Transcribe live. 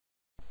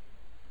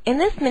In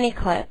this mini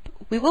clip,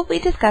 we will be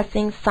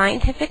discussing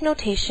scientific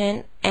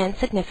notation and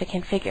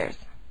significant figures.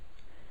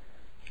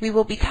 We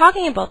will be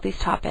talking about these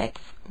topics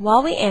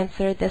while we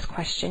answer this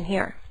question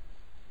here.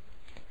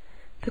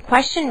 The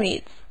question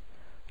reads,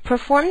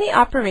 perform the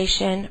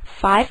operation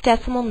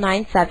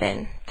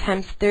 5.97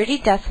 times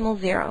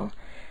 30.0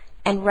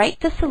 and write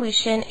the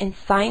solution in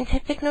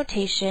scientific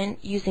notation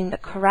using the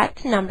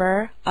correct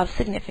number of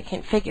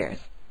significant figures.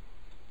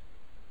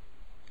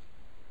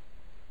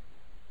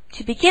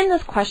 To begin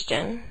this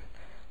question,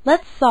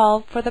 let's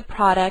solve for the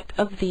product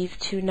of these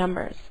two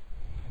numbers.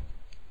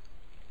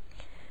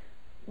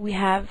 We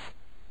have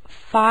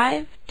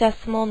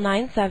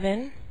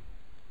 5.97,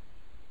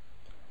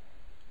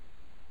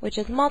 which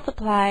is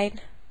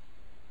multiplied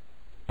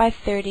by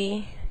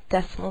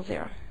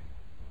 30.0.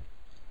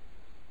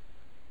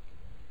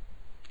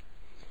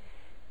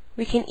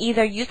 We can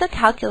either use a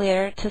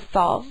calculator to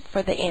solve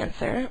for the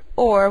answer,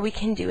 or we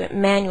can do it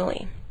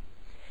manually.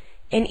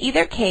 In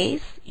either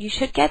case, you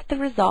should get the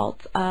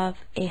result of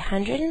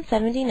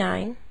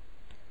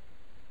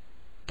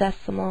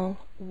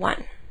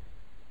 179.1.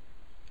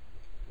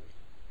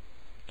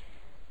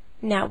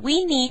 Now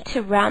we need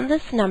to round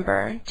this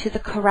number to the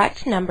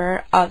correct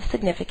number of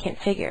significant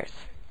figures.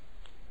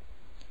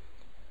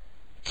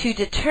 To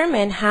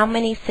determine how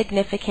many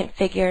significant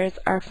figures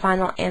our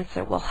final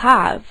answer will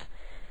have,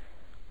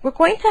 we're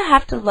going to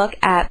have to look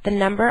at the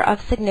number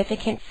of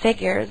significant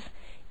figures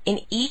in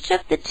each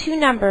of the two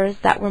numbers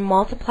that were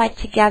multiplied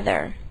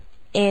together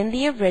in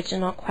the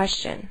original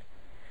question.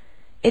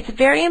 It's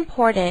very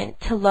important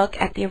to look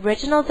at the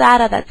original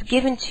data that's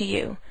given to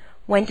you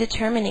when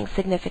determining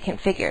significant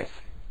figures.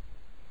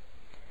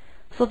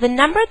 So the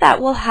number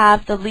that will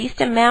have the least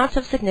amount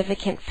of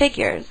significant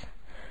figures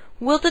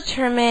will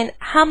determine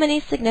how many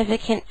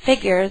significant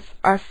figures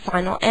our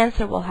final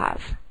answer will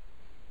have.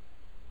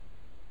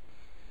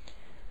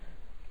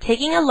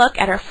 Taking a look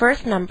at our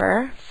first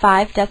number,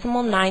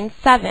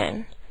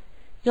 5.97,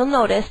 you'll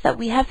notice that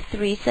we have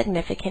three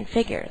significant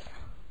figures,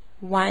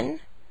 1,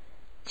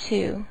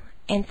 2,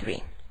 and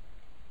 3.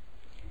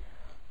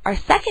 Our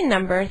second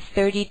number,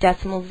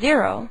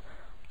 30.0,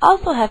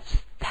 also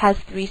has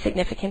three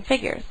significant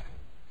figures,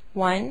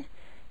 1,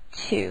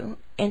 2,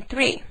 and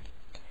 3.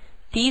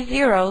 These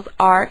zeros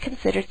are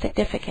considered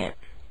significant.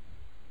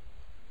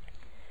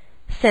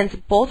 Since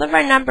both of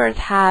our numbers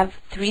have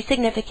three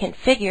significant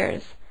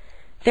figures,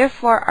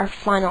 therefore, our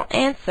final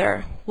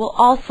answer will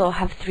also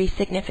have three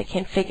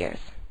significant figures.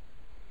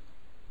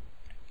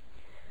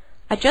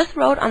 I just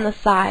wrote on the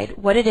side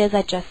what it is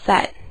I just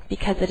said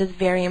because it is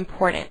very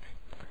important.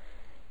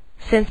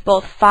 Since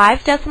both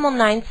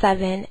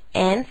 5.97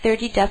 and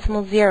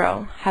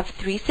 30.0 have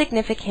three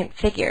significant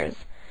figures,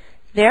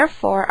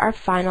 therefore our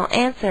final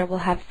answer will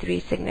have three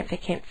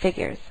significant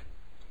figures.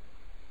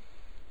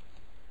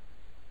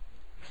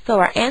 So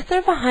our answer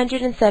of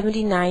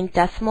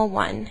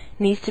 179.1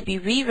 needs to be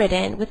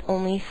rewritten with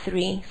only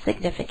three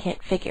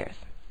significant figures,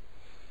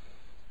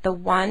 the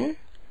 1,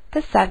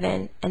 the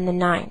 7, and the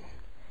 9.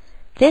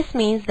 This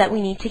means that we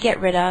need to get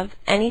rid of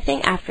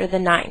anything after the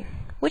 9,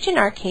 which in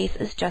our case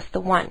is just the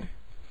 1.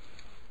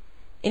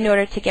 In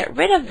order to get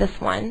rid of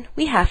this 1,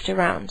 we have to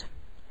round.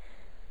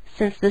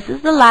 Since this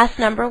is the last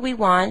number we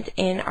want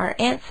in our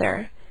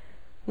answer,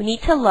 we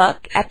need to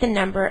look at the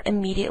number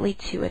immediately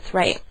to its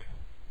right,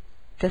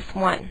 this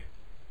 1.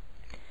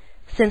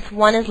 Since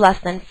 1 is less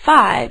than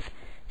 5,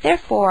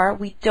 therefore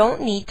we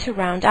don't need to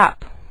round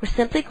up. We're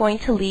simply going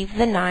to leave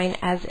the 9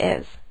 as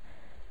is.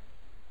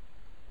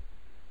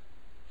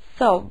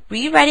 So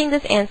rewriting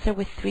this answer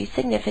with three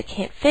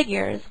significant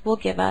figures will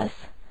give us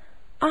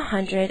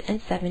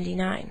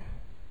 179.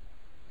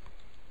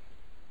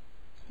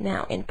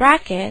 Now in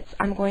brackets,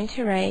 I'm going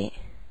to write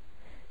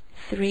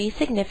three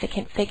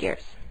significant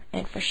figures.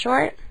 And for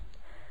short,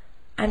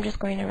 I'm just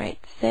going to write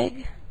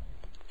sig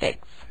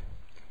figs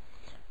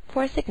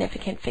for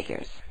significant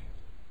figures.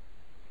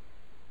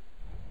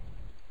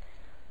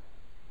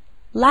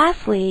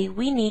 Lastly,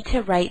 we need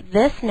to write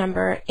this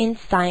number in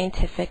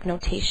scientific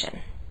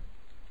notation.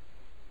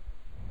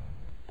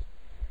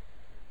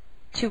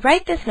 To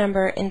write this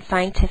number in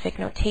scientific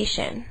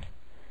notation,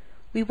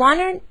 we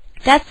want our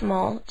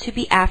decimal to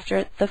be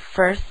after the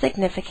first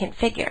significant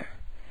figure.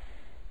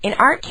 In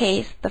our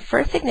case, the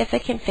first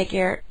significant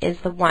figure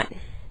is the 1.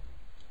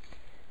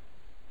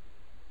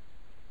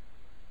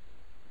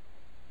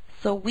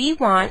 So we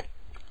want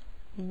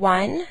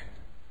 1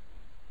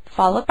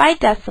 followed by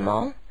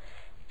decimal,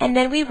 and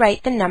then we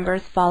write the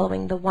numbers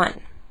following the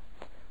 1,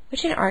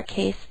 which in our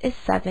case is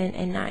 7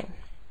 and 9.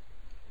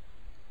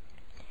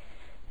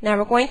 Now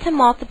we're going to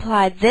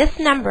multiply this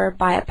number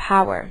by a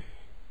power.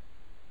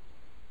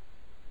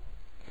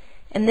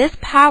 And this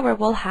power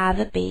will have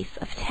a base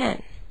of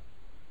 10.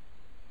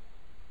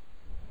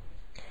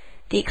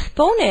 The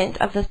exponent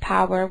of this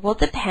power will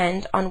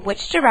depend on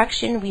which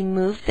direction we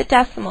moved the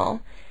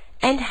decimal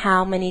and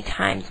how many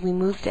times we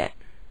moved it.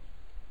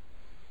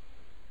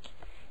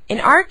 In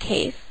our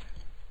case,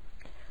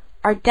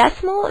 our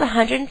decimal of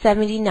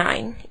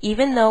 179,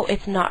 even though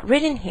it's not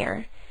written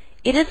here,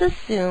 it is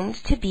assumed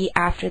to be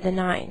after the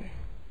 9.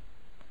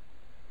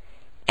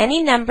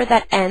 any number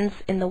that ends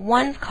in the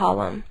ones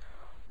column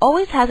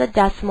always has a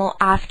decimal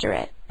after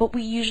it, but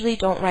we usually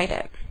don't write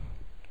it.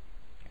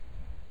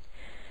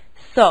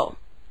 So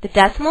the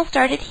decimal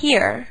started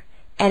here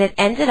and it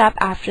ended up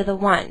after the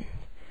 1.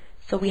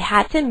 So we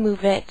had to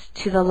move it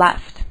to the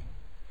left.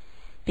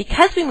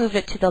 Because we moved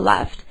it to the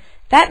left,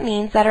 that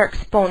means that our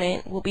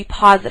exponent will be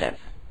positive.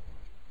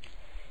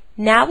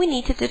 Now we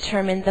need to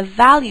determine the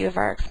value of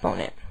our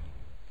exponent.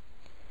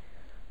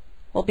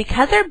 Well,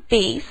 because our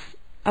base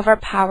of our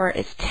power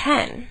is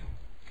 10,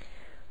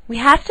 we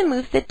have to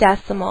move the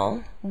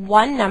decimal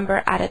one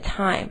number at a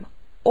time,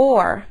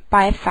 or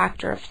by a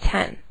factor of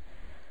 10.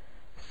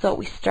 So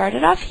we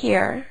started off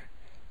here,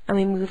 and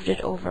we moved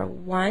it over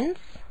once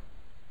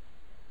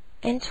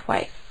and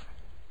twice.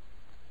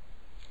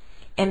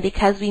 And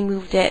because we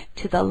moved it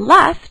to the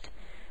left,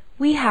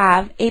 we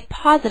have a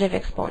positive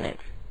exponent.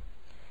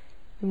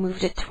 We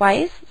moved it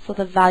twice, so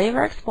the value of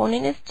our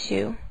exponent is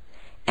 2,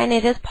 and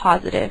it is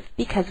positive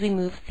because we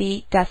moved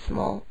the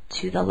decimal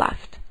to the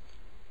left.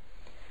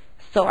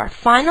 So our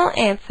final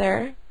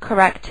answer,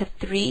 correct to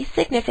 3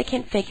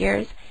 significant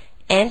figures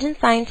and in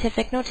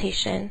scientific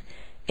notation,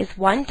 is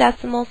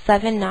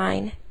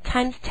 1.79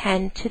 times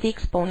 10 to the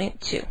exponent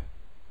 2.